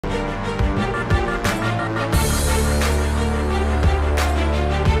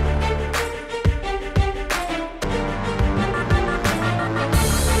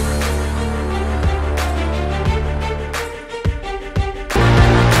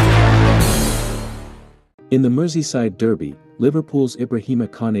In the Merseyside derby, Liverpool's Ibrahima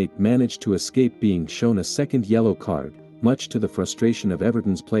Konate managed to escape being shown a second yellow card, much to the frustration of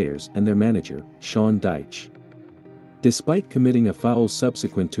Everton's players and their manager, Sean Dyche. Despite committing a foul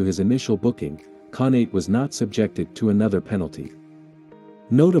subsequent to his initial booking, Konate was not subjected to another penalty.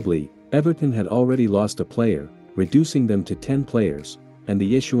 Notably, Everton had already lost a player, reducing them to 10 players, and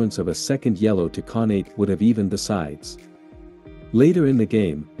the issuance of a second yellow to Konate would have evened the sides. Later in the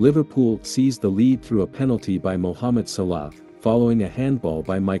game, Liverpool seized the lead through a penalty by Mohamed Salah, following a handball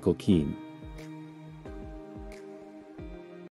by Michael Keane.